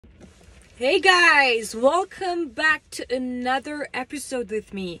Hey guys, welcome back to another episode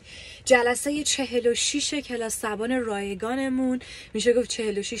with me. جلسه 46 کلاس زبان رایگانمون، میشه گفت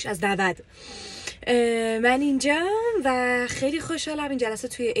 46 از 90. من اینجا و خیلی خوشحالم. این جلسه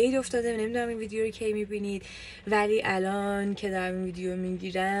توی عید افتاده. نمیدونم این ویدیو رو کی میبینید، ولی الان که دارم این ویدیو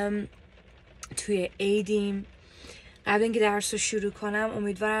میگیرم توی عیدیم. قبل اینکه درس رو شروع کنم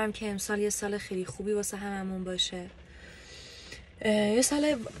امیدوارم که امسال یه سال خیلی خوبی واسه هممون باشه. یه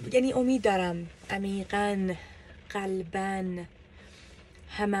سال، یعنی امید دارم عمیقاً قلباً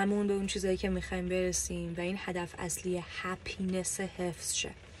هممون به اون چیزایی که میخوایم برسیم و این هدف اصلی هپینس حفظ شه.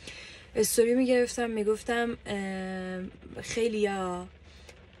 استوری میگفتم خیلیا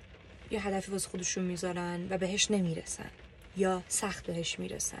یه هدفی واسه خودشون میذارن و بهش نمیرسن یا سخت بهش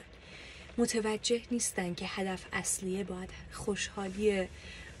میرسن. متوجه نیستن که هدف اصلیه باید خوشحالی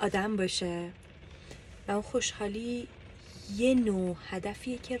آدم باشه و اون خوشحالی یه نوع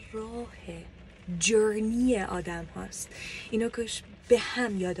هدفیه که راه جرنی آدم هاست. اینو کاش به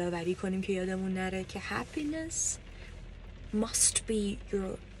هم یادآوری کنیم که یادمون نره که happiness must be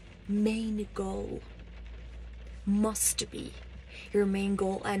your main goal. Must be your main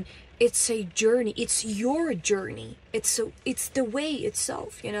goal, and it's a journey. It's your journey. It's the way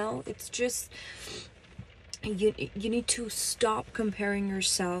itself, you know. It's just you need to stop comparing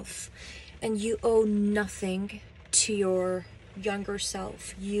yourself, and you owe nothing to your younger self.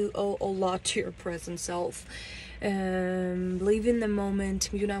 You owe a lot to your present self. Live in the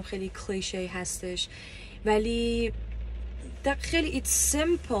moment. میدونم خیلی کلیشه هستش، ولی خیلی it's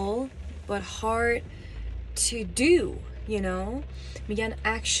simple but hard to do, you know. میگن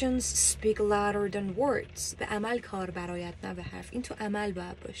actions speak louder than words. به عمل کار برایت، نه به حرف. این تو عمل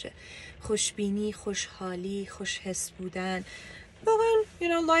باید باشه. خوشبینی، خوشحالی، خوشحس بودن. واقعا you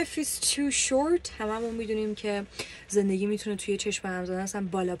know life is too short. هممون میدونیم که زندگی میتونه توی چشم هم زدن اصلا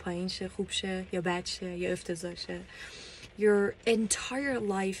بالا پایین شه، خوب شه یا بد شه یا افتضاح شه. Your entire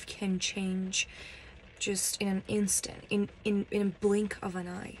life can change just in an instant, in a blink of an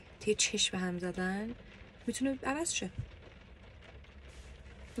eye. توی چشم هم زدن میتونه عوض شه.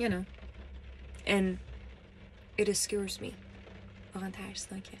 You know. And it scares me. واقعا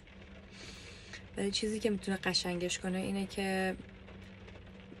ترسناکه. ولی چیزی که میتونه قشنگش کنه اینه که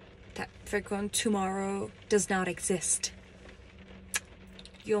فکر کن tomorrow does not exist.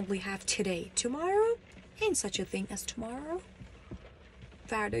 You only have today. Tomorrow ain't such a thing as tomorrow.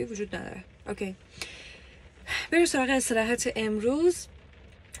 فردایی وجود نداره. اوکی. بریم سراغ استراحت امروز.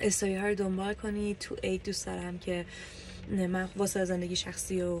 استوری ها رو دنبال کنید. تو عید دوست دارم که من واسه زندگی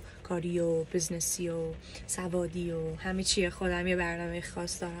شخصی و کاری و بزنسی و سوادی و همه چیه خودم یه برنامه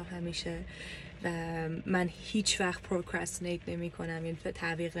خاص دارم همیشه و من هیچ وقت پروکرستینیت نمی کنم، یعنی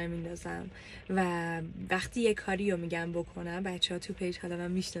تعویق نمیندازم و وقتی یه کاری رو میگم بکنم بچه ها تو پیج حالا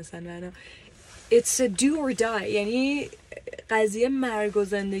من میشناسن منو it's a do or die، یعنی قضیه مرگ و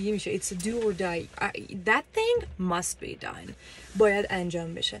زندگی میشه. it's a do or die. that thing must be done. باید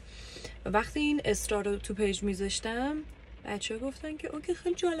انجام بشه. و وقتی این استرا رو تو پیج میذاشتم بچه ها گفتن که اوکی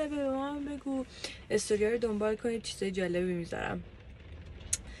خیلی جالبه، به ما هم بگو. استوریا رو دنبال کنید، چیزای جالبی میذارم.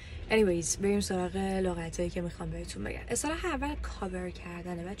 anyways بریم سراغ لغتایی که میخوام بهتون بگم. اصطلاح اول کاور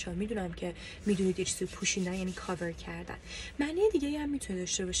کردنه. بچه‌ها میدونم که میدونید یه چیزی پوشیدن یعنی کاور کردن. معنی دیگه هم میتونه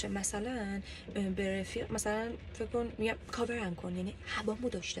داشته باشه. مثلا به رفیق مثلا فکر کن میگم کاورم کن، یعنی هوامو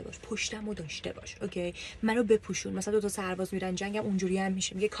داشته باش، پشتمو داشته باش. اوکی منو بپوشون. مثلا 2 تا سرباز میرن جنگم اونجوری هم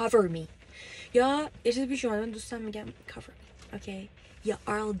میشه، میگه cover me. یا یه چیزی پیش اومد من دوستم میگم cover me. اوکی یا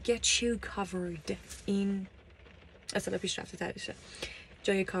I'll get you covered. این اصلا پیشرفته ترشه.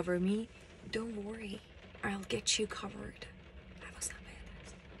 جای cover me, don't worry, I'll get you covered. حواسم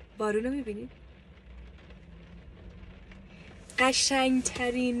بهت. بارون رو میبینید؟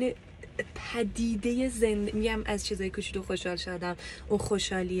 قشنگترین پدیده زندگی، میگم از چیزای کوچولو خوشحال شدم، اون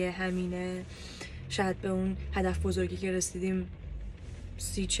خوشحالیه همینه. شاید به اون هدف بزرگی که رسیدیم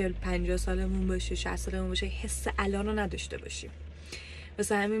 30 40 50 سالمون باشه، 60 سالمون باشه، حس الان رو نداشته باشیم.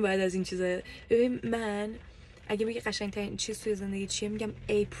 واسه همین باید از این چیزا. ببین من اگه بگی قشنگترین چیز توی زندگی چیه میگم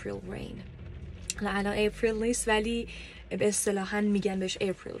April rain. الان April نیست ولی به اصطلاحاً میگن بهش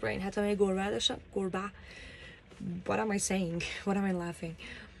April rain. حتی من یه گربه داشتم. گربه What am I saying? What am I laughing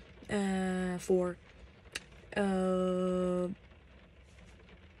for?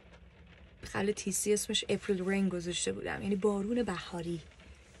 قبل تیسی اسمش April rain گذاشته بودم، یعنی بارون بهاری.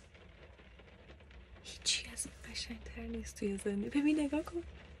 هیچی از این قشنگتر نیست توی زندگی. ببین نگاه کن.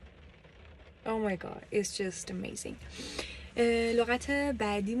 Oh my god, it's just amazing. لغت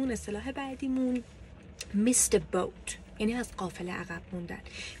بعدیمون، اصطلاح بعدیمون miss the boat، یعنی از قافله عقب موندن.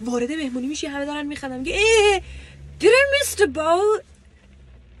 وارد مهمونی میشی همه دارن میخندن میگه did I miss the boat؟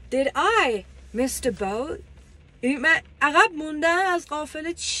 Did I miss the boat? من عقب موندم از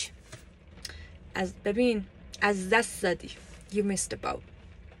قافله. ببین از دست دادی. You missed the boat.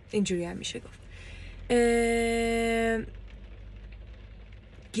 اینجوری هم میشه گفت.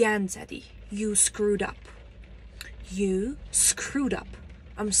 گند زدی. You screwed up. You screwed up.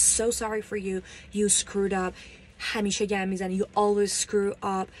 I'm so sorry for you. You screwed up. همیشه گند میزنی. You always screw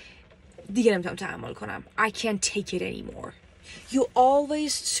up. دیگه نمیتونم تحمل کنم. I can't take it anymore. You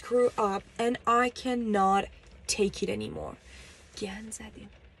always screw up and I cannot take it anymore. گند زدیم.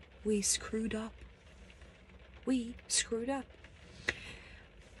 We screwed up. We screwed up.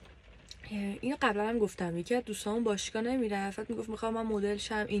 اینو قبلا هم گفتم. یکی از دوستامون باشگاه نمیره. فقط میگفت میخوام من مدل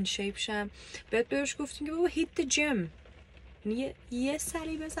شم، این شیپ شم. بعد بهش گفتیم که بابا hit the gym. یه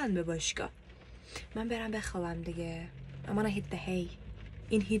سری بزن به باشگاه. من برم بخوابم دیگه. I'm gonna hit the hay.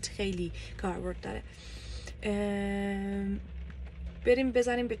 این هیت خیلی کاربرد داره. بریم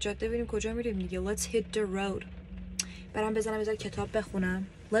بزنیم به جاده ببینیم کجا میریم دیگه. Let's hit the road. برم بزنم بذار کتاب بخونم.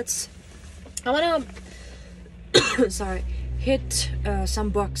 Let's I wanna sorry hit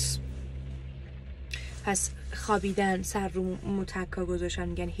some books. پس خوابیدن سر رو متکا گذاشتن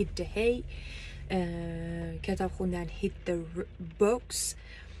میگن hit the hay. کتاب خوندن hit the books,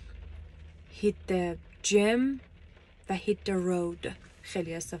 hit the gym و hit the road.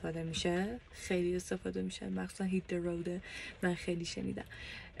 خیلی استفاده میشه مخصوصا hit the road من خیلی شنیدم.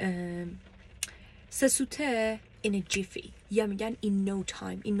 سه سوته in a jiffy یا میگن in no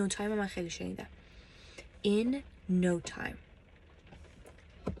time. in no time من خیلی شنیدم. in no time.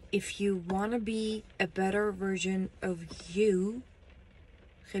 If you wanna be a better version of you,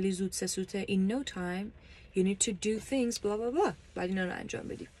 خیلی زود سه سوته in no time you need to do things blah blah blah. بعد اینا رو انجام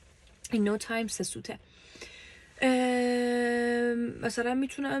بدی. in no time سه سوته. مثلا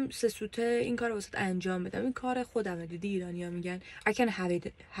میتونم سه سوته این کار رو واسه انجام بدم. این کار خودمه. دیدی ایرانی ها میگن I can have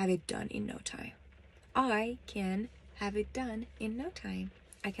it done in no time. I can have it done in no time.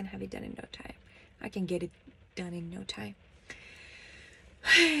 I can have it done in no time. I can get it done in no time.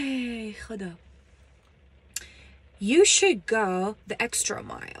 Hey خدا. You should go the extra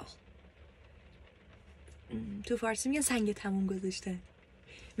mile. تو فارسی میگن سنگ تموم گذاشتن.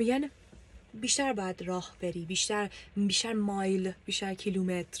 میگن بیشتر باید راه بری، بیشتر مایل، بیشتر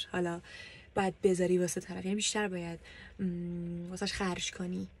کیلومتر حالا باید بذاری واسه طرف. یعنی بیشتر باید واسهش خرج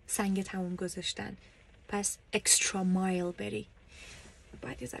کنی. سنگ تموم گذاشتن. پس extra mile بری.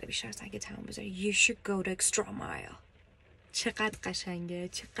 باید یه ذره بیشتر سنگ تموم بذاری. You should go the extra mile. چقدر قشنگه،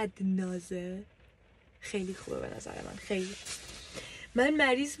 چقدر نازه. خیلی خوبه به نظر من. خیلی. من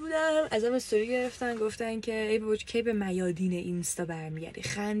مریض بودم، ازم استوری گرفتن گفتن که ای بابا کی به میادین اینستا برمیگردی.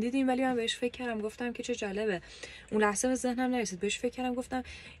 خندیدیم ولی من بهش فکر کردم گفتم که چه جالبه. اون لحظه به ذهنم نرسید. بهش فکر کردم گفتم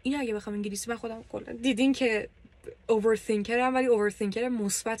این اگه بخوام انگلیسی من خودم کلا دیدین که اوورثینکرم ولی اوورثینکر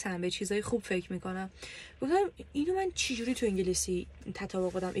مثبتم، به چیزای خوب فکر میکنم. گفتم اینو من چجوری تو انگلیسی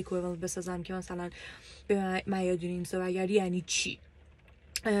تطابق بدم ایکویوالنت بسازم که مثلا به میادین اینستا برگردی یعنی چی.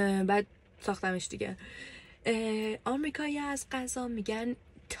 بعد ساختمش دیگه. آمریکایی از قضا میگن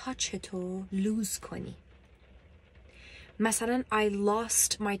تاچتو لوز کنی. مثلا I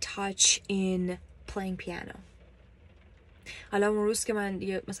lost my touch in playing piano. حالا اون روز که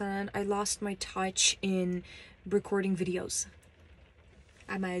من مثلا I lost my touch in recording videos.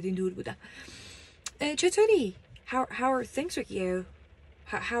 میادین دور بودم. چطوری؟ How are things with you?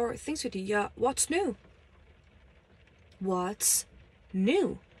 How are things with you? Yeah, what's new? What's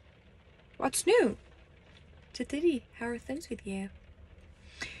new? What's new? چطوری؟ How are things with you?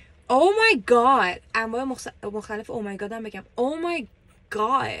 Oh my god. انواع مختلف oh my god هم بگم. Oh my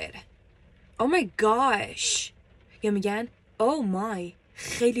god. Oh my gosh. یا میگن oh my.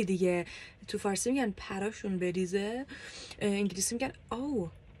 خیلی دیگه تو فارسی میگن پراشون بریزه. انگلیسی میگن oh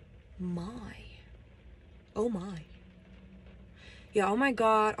my. Oh my. یا oh my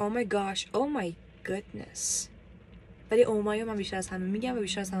god. Oh my gosh. Oh my goodness. ولی oh my من بیشتر از همه میگم و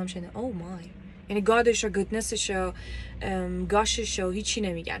بیشتر از همه شنیدم. Oh my. یعنی گادش و گودنسش و گاشش و هیچی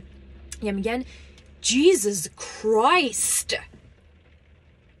نمیگن. یا میگن Jesus Christ.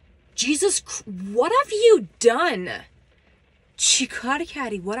 What have you done? چی کار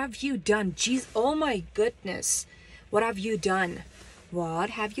کردی؟ What have you done? Oh my goodness. What have you done? What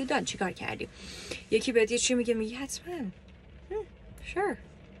have you done? چی کار کردی؟ یکی بهت یه چی میگه حتما. Sure.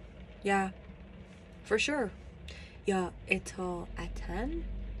 یا for sure. یا اطاعتاً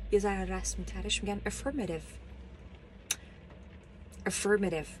یه ذره رسمی ترش میگن affirmative.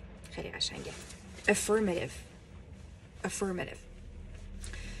 Affirmative. خیلی قشنگه. Affirmative.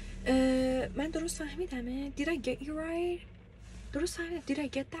 من درست فهمیدمه؟ Did I get you right? درست فهمیدم. Did I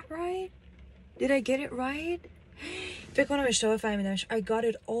get that right? Did I get it right? فکر کنم اشتباه فهمیدمش. I got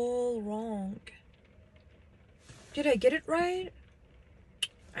it all wrong. Did I get it right?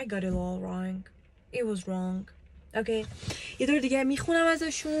 I got it all wrong. It was wrong. اوکی. یه دور دیگه میخونم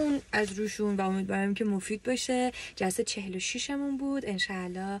از روشون و امیدوارم که مفید باشه. جلسه 46 مون بود.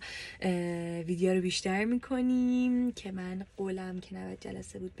 انشالله ویدیو رو بیشتر میکنیم که من قولم که 90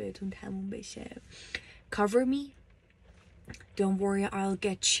 جلسه بود بهتون تموم بشه. Cover me. Don't worry, I'll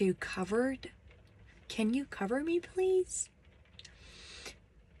get you covered. Can you cover me, please?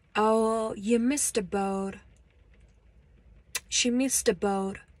 Oh, you missed a boat. She missed a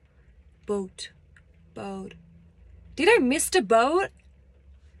boat. Boat. Did I miss the boat?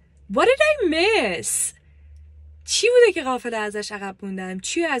 What did I miss? چی بوده که غافل ازش عقب موندم؟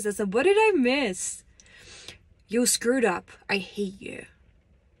 چی از اصلا؟ What did I miss? You screwed up. I hate you.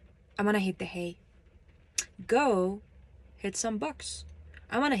 I'm gonna hit the hay. Go hit some bucks.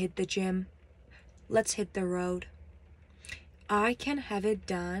 I'm gonna hit the gym. Let's hit the road. I can have it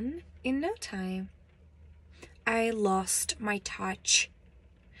done in no time. I lost my touch.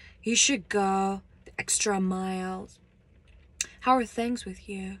 You should go the extra miles. How are things with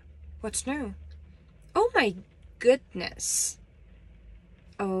you? What's new? Oh my goodness.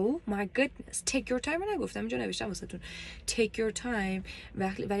 Oh my goodness. Take your time. من نگفتم اینجا نوشتم واسهتون. Take your time.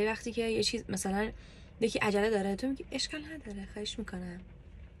 ولی وقتی که یه چیز مثلا یکی عجله داره تو میگی اشکال نداره خواهش میکنم.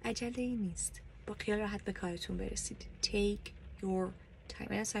 عجله ای نیست. با خیال راحت به کارتون برسید. Take your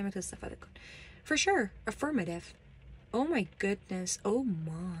time. من از تایمت استفاده کن. For sure. Affirmative. Oh my goodness. Oh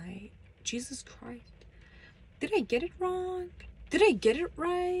my. Jesus Christ. Did I get it wrong? Did I get it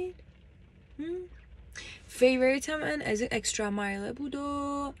right? Favorite من از این extra mile بود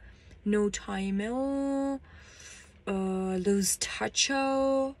و no time و lose touch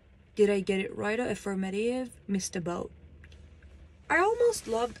و did I get it right و affirmative missed a boat. I almost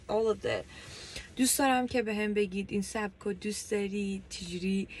loved all of that. دوست دارم که به هم بگید این سبک رو دوست دارید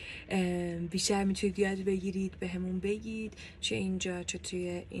چجوری بیشتر میتونید یاد بگیرید به همون بگید چه اینجا چه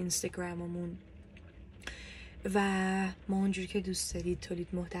توی اینستاگراممون و ما اونجوری که دوست دارید تولید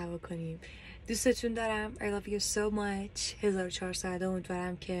محتوا کنیم. دوستتون دارم. I love you so much. 1400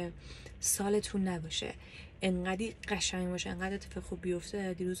 امیدوارم که سالتون نباشه انقدی قشنگ باشه انقدر اتفاق خوب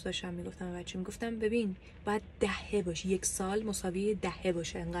بیفته. دیروز داشتم میگفتم بچه میگفتم ببین باید 10 باشه 1 سال مساوی 10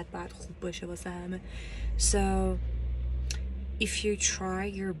 باشه انقدر باید خوب باشه واسه همه. So if you try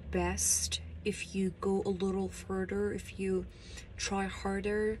your best, if you go a little further, if you try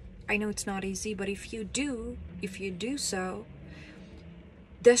harder, I know it's not easy, but if you do so,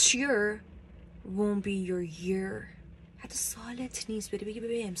 this year won't be your year. حتی سالت نیست بری بگی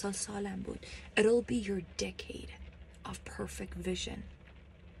ببین امسال سالم بود. It'll be your decade of perfect vision.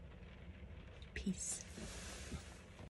 Peace.